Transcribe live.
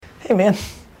Hey man,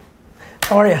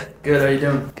 how are you? Good, how you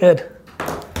doing? Good.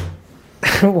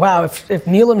 Wow, if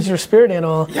Neelam's your spirit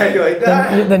animal, Yeah, you like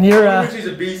that? then you're she's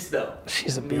a beast though.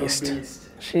 she's a Neelam's beast.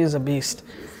 She's a beast.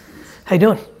 How you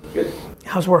doing? Good.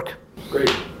 How's work?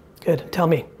 Great. Good. Tell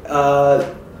me.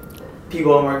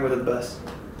 People I'm working with are the best.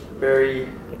 Very,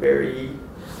 very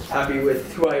happy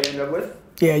with who I ended up with.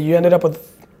 Yeah, you ended up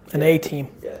with an A team.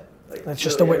 Yeah. Like, That's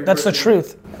just the way. That's the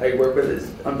truth. I work with is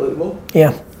unbelievable.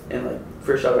 Yeah. And like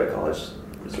first job out of college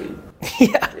was sweet.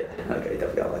 Yeah. Yeah. Okay,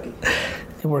 definitely got lucky.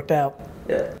 It worked out.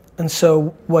 Yeah. And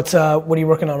so, what are you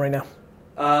working on right now?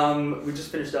 We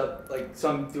just finished up so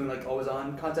I'm doing always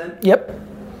on content. Yep.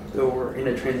 So we're in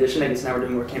a transition. I guess now we're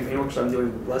doing more campaign work, so I'm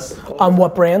doing less. On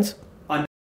what brands? I'm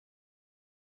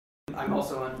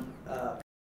also on.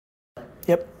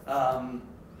 Yep.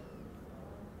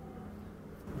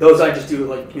 Those I just do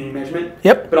community management.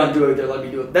 Yep. But on Do It, they let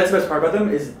me do it. That's the best part about them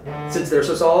is since they're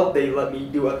so solid, they let me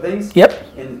do other things.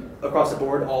 Yep. And across the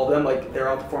board, all of them they're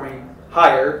all performing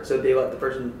higher, so they let the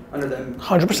person under them.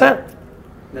 100%.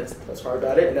 That's the best part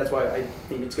about it, and that's why I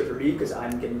think it's good for me because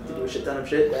I'm getting to do a shit ton of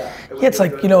shit. Yeah, it's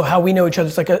like how we know each other.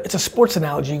 It's it's a sports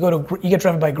analogy. You get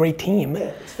drafted by a great team. Yeah,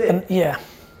 it's fit. And yeah,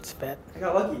 it's fit. I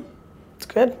got lucky. It's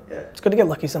good. Yeah. It's good to get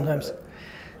lucky sometimes.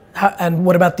 And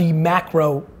what about the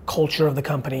macro culture of the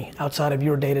company outside of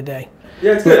your day to day?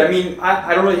 Yeah, it's good. I mean,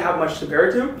 I don't really have much to compare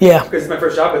it to. Yeah. Because it's my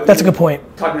first job. But that's a good point.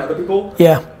 Talking to other people.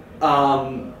 Yeah.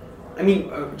 I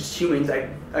mean, just humans.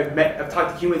 I've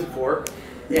talked to humans before,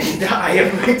 and I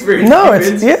have experience. No, with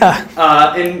humans. it's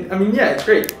yeah. And I mean, yeah, it's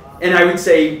great. And I would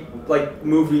say,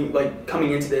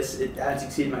 coming into this, it has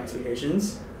exceeded my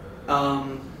expectations.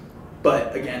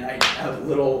 But again, I have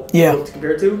little to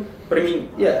compare it to. But I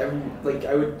mean, yeah,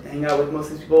 I would hang out with most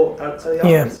of these people outside the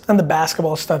office. Yeah, and the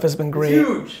basketball stuff has been great. It's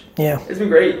huge. Yeah. It's been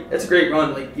great. It's a great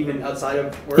run, even outside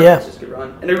of work, Yeah. it's just a good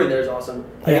run. And everyone there is awesome.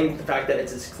 I think the fact that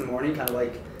it's at 6 in the morning kind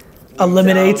of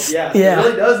eliminates. Yeah, yeah. It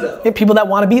really does though. Yeah, people that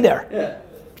want to be there. Yeah.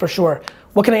 For sure.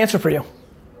 What can I answer for you?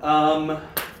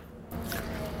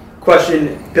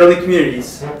 Question, building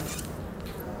communities.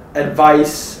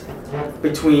 Advice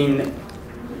between...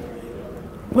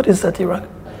 What is that, D-Rock?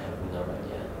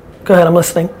 Go ahead, I'm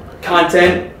listening.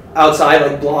 Content outside,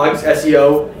 blogs,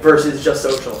 SEO, versus just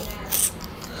social.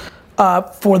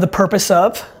 For the purpose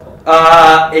of?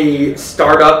 A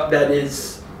startup that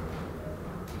is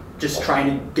just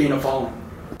trying to gain a following.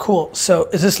 Cool. So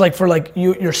is this for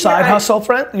your side hustle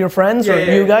your friends, or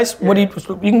you guys? Yeah. What do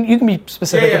you can be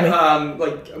specific with me.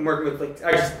 I'm working with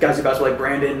actually guys who basketball,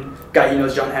 Brandon, guy he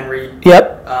knows, John Henry.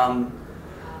 Yep.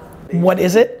 What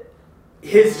is it?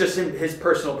 His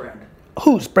personal brand.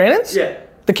 Whose? Brandon's? Yeah.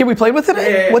 The kid we played with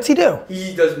today? Yeah. What's he do?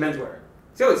 He does menswear.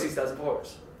 He's got 6,000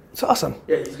 followers. It's awesome.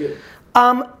 Yeah, he's good.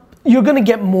 You're gonna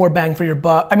get more bang for your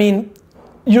buck. I mean,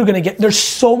 there's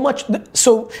so much.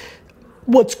 So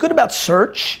what's good about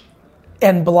search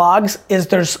and blogs is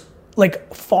there's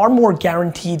far more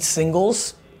guaranteed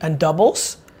singles and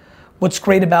doubles. What's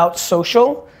great about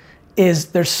social is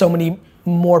there's so many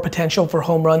more potential for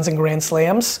home runs and grand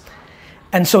slams.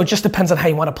 And so it just depends on how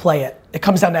you want to play it. It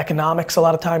comes down to economics a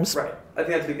lot of times. Right. I think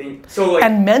that's a big thing. So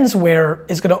and menswear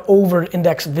is going to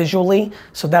over-index visually,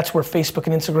 so that's where Facebook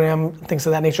and Instagram, things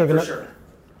of that nature are going to. For sure.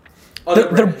 Other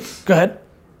brands. Go ahead.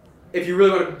 If you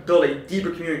really want to build a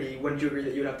deeper community, wouldn't you agree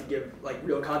that you would have to give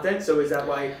real content? So is that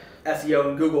why SEO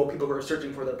and Google, people who are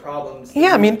searching for their problems?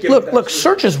 Yeah, I mean, look,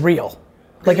 search is real.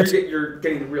 You're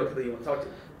getting the real people you want to talk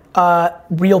to.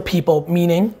 Real people,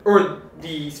 meaning? Or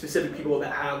the specific people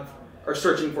that are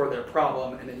searching for their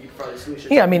problem, and then you find the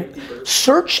solution. Yeah, I mean,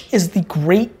 search is the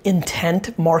great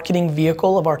intent marketing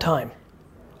vehicle of our time.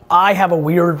 I have a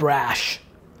weird rash.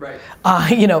 Right.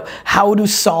 How to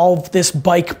solve this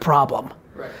bike problem.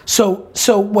 Right.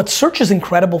 So what search is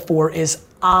incredible for is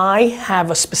I have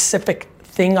a specific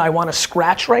thing I want to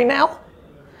scratch right now,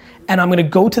 and I'm going to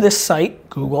go to this site,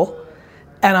 Google,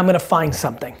 and I'm going to find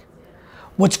something.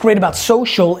 What's great about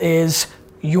social is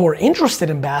you're interested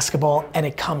in basketball and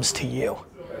it comes to you.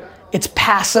 It's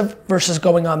passive versus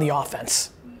going on the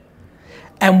offense.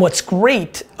 And what's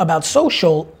great about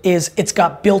social is it's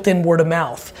got built-in word of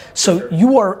mouth. So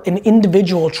you are an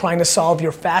individual trying to solve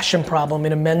your fashion problem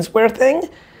in a menswear thing,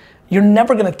 you're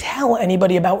never gonna tell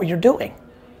anybody about what you're doing.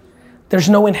 There's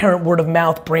no inherent word of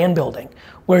mouth brand building.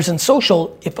 Whereas in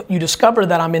social, if you discover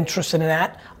that I'm interested in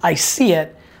that, I see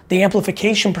it, the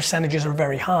amplification percentages are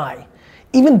very high.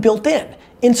 Even built in.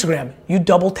 Instagram, you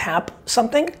double tap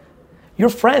something, your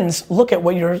friends look at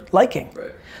what you're liking. Right.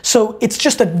 So it's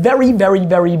just a very, very,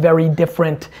 very, very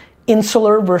different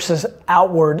insular versus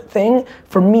outward thing.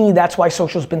 For me, that's why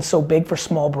social's been so big for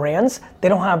small brands. They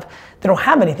don't have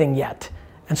anything yet.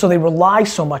 And so they rely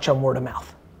so much on word of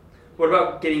mouth. What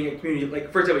about getting a community,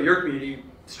 like for example, your community,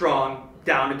 strong,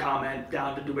 down to comment,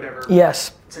 down to do whatever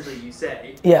yes. essentially you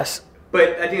say. Yes.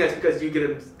 But I think that's because you get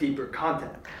them deeper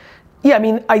content. Yeah, I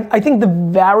mean, I think the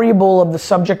variable of the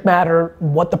subject matter,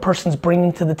 what the person's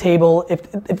bringing to the table, if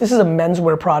this is a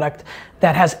menswear product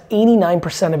that has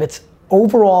 89% of its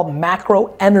overall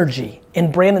macro energy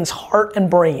in Brandon's heart and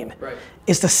brain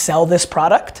is to sell this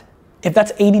product, if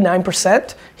that's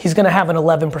 89%, he's gonna have an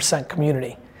 11%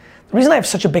 community. The reason I have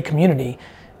such a big community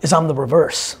is I'm the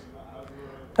reverse.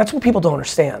 That's what people don't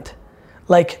understand.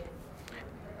 Like,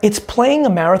 it's playing a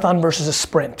marathon versus a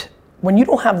sprint. When you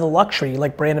don't have the luxury,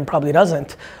 like Brandon probably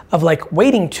doesn't, of like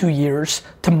waiting 2 years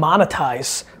to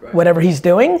monetize whatever he's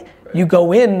doing, you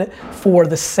go in for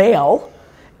the sale,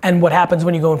 and what happens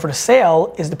when you go in for the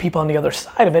sale is the people on the other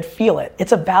side of it feel it.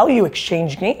 It's a value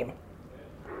exchange game.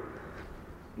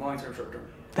 Long term, short term.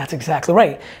 That's exactly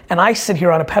right. And I sit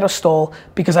here on a pedestal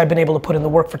because I've been able to put in the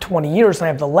work for 20 years and I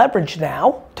have the leverage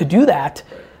now to do that,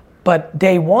 but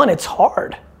day one, it's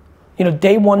hard. You know,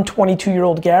 day one,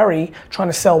 22-year-old Gary trying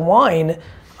to sell wine,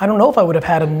 I don't know if I would have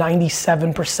had a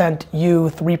 97%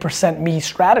 you, 3% me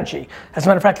strategy. As a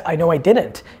matter of fact, I know I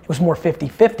didn't. It was more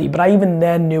 50-50, but I even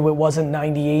then knew it wasn't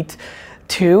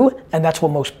 98-2, and that's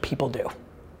what most people do.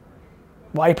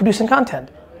 Why are you producing content?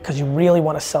 Because you really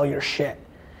want to sell your shit.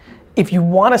 If you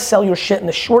want to sell your shit in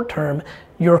the short term,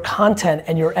 your content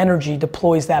and your energy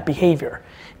deploys that behavior.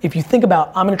 If you think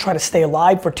about, I'm going to try to stay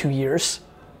alive for 2 years,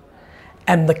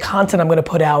 and the content I'm gonna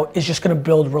put out is just gonna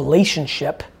build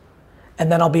relationship,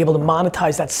 and then I'll be able to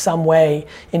monetize that some way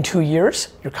in 2 years,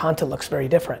 your content looks very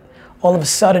different. All of a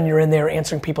sudden you're in there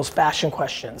answering people's fashion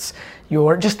questions.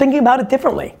 You're just thinking about it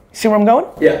differently. See where I'm going?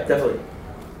 Yeah, definitely.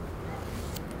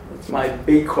 That's my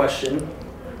big question.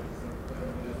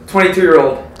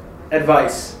 22-year-old,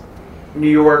 advice. New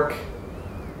York,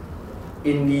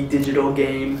 indie digital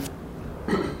game.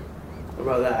 What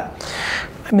about that?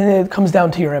 I mean, it comes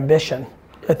down to your ambition.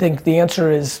 I think the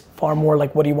answer is far more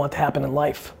like, what do you want to happen in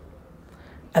life?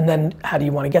 And then how do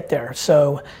you want to get there?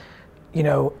 So, you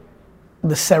know,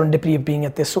 the serendipity of being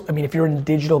at this, I mean, if you're in the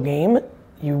digital game,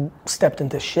 you stepped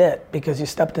into shit because you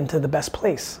stepped into the best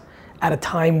place at a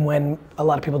time when a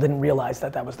lot of people didn't realize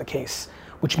that that was the case,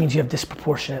 which means you have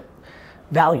disproportionate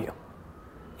value.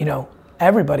 You know,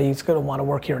 everybody's gonna want to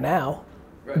work here now,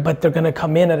 but they're gonna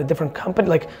come in at a different company.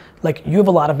 Like you have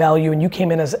a lot of value and you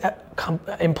came in as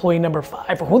employee number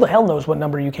 5, or who the hell knows what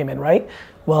number you came in, right?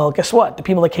 Well, guess what? The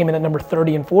people that came in at number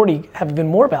 30 and 40 have even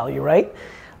more value, right?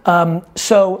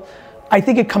 So I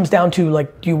think it comes down to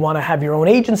like, do you wanna have your own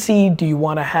agency? Do you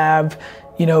wanna have,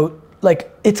 you know,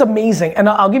 like, it's amazing. And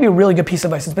I'll give you a really good piece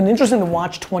of advice. It's been interesting to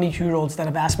watch 22-year-olds that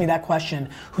have asked me that question,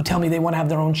 who tell me they wanna have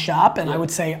their own shop, and I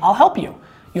would say, I'll help you.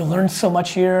 You'll learn so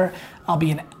much here. I'll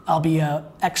be a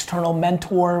external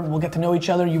mentor. We'll get to know each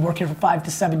other. You work here for 5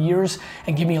 to 7 years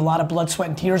and give me a lot of blood, sweat,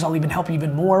 and tears. I'll even help you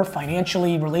even more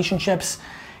financially, relationships.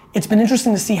 It's been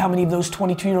interesting to see how many of those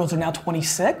 22-year-olds are now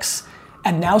 26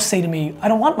 and now say to me, I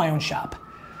don't want my own shop.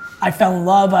 I fell in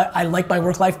love. I like my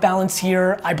work-life balance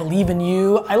here. I believe in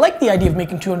you. I like the idea of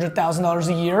making $200,000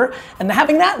 a year and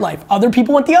having that life. Other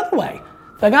people went the other way.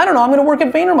 Like, I don't know, I'm gonna work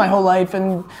at Vayner my whole life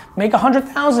and make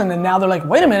 100,000, and now they're like,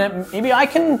 wait a minute, maybe I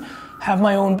can have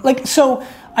my own, like, so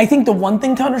I think the one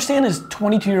thing to understand is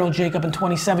 22-year-old Jacob and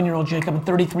 27-year-old Jacob and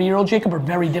 33-year-old Jacob are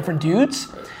very different dudes.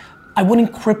 I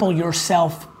wouldn't cripple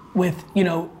yourself with, you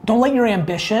know, don't let your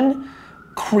ambition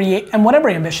create, and whatever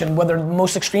ambition, whether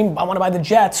most extreme, I wanna buy the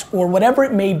Jets, or whatever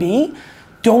it may be,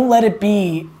 don't let it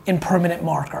be in permanent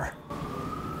marker.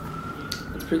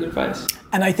 That's pretty good advice.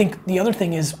 And I think the other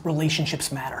thing is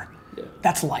relationships matter. Yeah.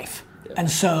 That's life. Yeah.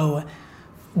 And so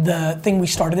the thing we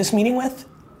started this meeting with,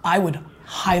 I would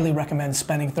highly recommend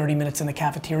spending 30 minutes in the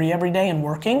cafeteria every day and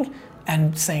working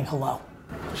and saying hello.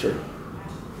 Sure.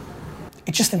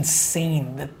 It's just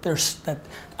insane that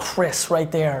Chris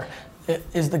right there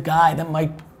is the guy that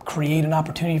might create an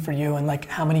opportunity for you, and like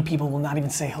how many people will not even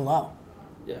say hello.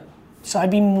 Yeah. So I'd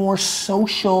be more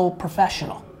social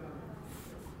professional.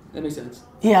 That makes sense.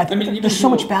 Yeah, I mean, there's so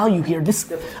much value here.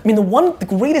 The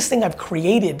greatest thing I've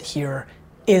created here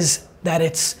is that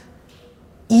it's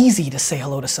easy to say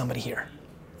hello to somebody here.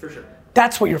 For sure.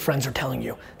 That's what your friends are telling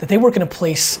you, that they work in a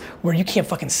place where you can't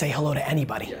fucking say hello to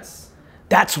anybody. Yes.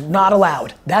 That's not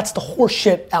allowed. That's the horse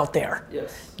shit out there.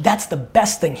 Yes. That's the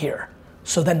best thing here.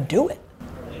 So then do it.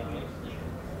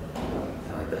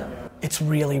 I like that. It's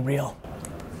really real.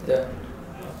 Yeah.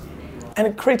 And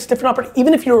it creates different opportunities.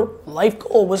 Even if your life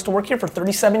goal was to work here for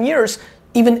 37 years,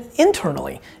 even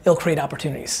internally, it'll create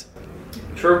opportunities.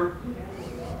 True.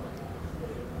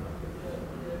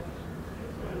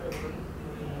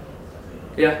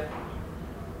 Yeah.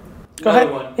 Go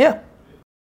ahead. One. Yeah.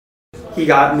 He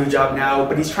got a new job now,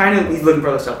 but he's looking for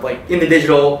other stuff, like in the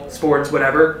digital, sports,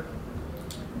 whatever.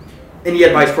 Any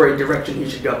advice for a direction he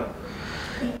should go?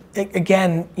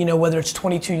 Again, you know, whether it's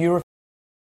 22 euro,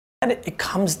 it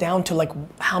comes down to like,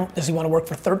 how does he want to work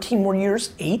for 13 more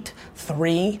years, 8,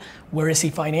 3? Where is he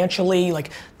financially?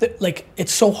 Like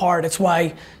it's so hard. It's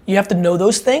why you have to know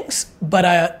those things.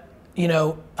 But you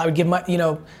know, I would give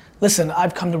listen,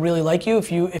 I've come to really like you.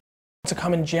 If you want to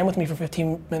come and jam with me for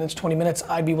 15 minutes, 20 minutes,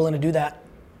 I'd be willing to do that.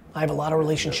 I have a lot of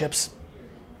relationships.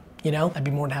 You know, I'd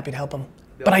be more than happy to help him.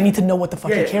 But I need to know what the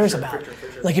fuck he cares about.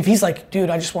 For sure. Like if he's like, dude,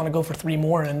 I just want to go for 3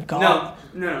 more and go.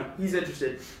 No, he's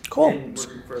interested. Cool. In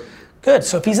working for. Good.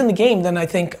 So if he's in the game, then I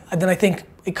think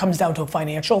it comes down to a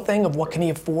financial thing of what can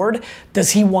he afford. Does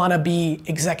he want to be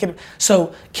executive?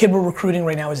 So kid we're recruiting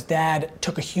right now, his dad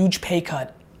took a huge pay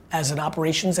cut as an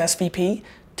operations SVP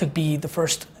to be the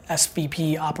first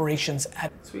SVP operations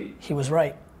at. Sweet. He was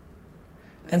right.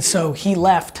 And so he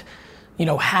left, you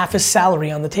know, half his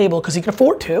salary on the table because he could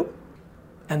afford to.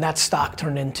 And that stock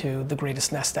turned into the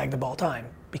greatest nest egg of all time.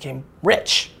 Became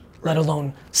rich, let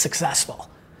alone successful.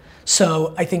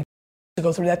 So I think to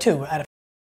go through that too. And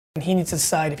he needs to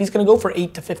decide if he's going to go for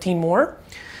 8 to 15 more.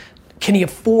 Can he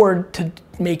afford to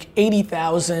make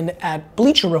 80,000 at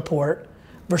Bleacher Report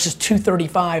versus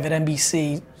 235 at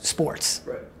NBC Sports?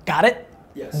 Right. Got it?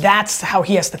 Yes. That's how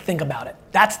he has to think about it.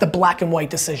 That's the black and white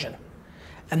decision.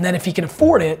 And then if he can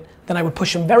afford it, then I would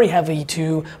push him very heavy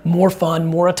to more fun,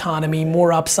 more autonomy,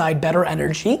 more upside, better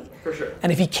energy. For sure.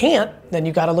 And if he can't, then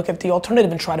you got to look at the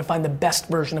alternative and try to find the best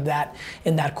version of that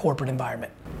in that corporate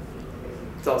environment.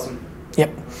 It's awesome. Yep.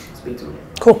 Speak to him.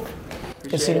 Cool.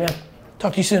 Good to see you, man.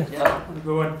 Talk to you soon. Yeah, have a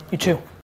good one. You too.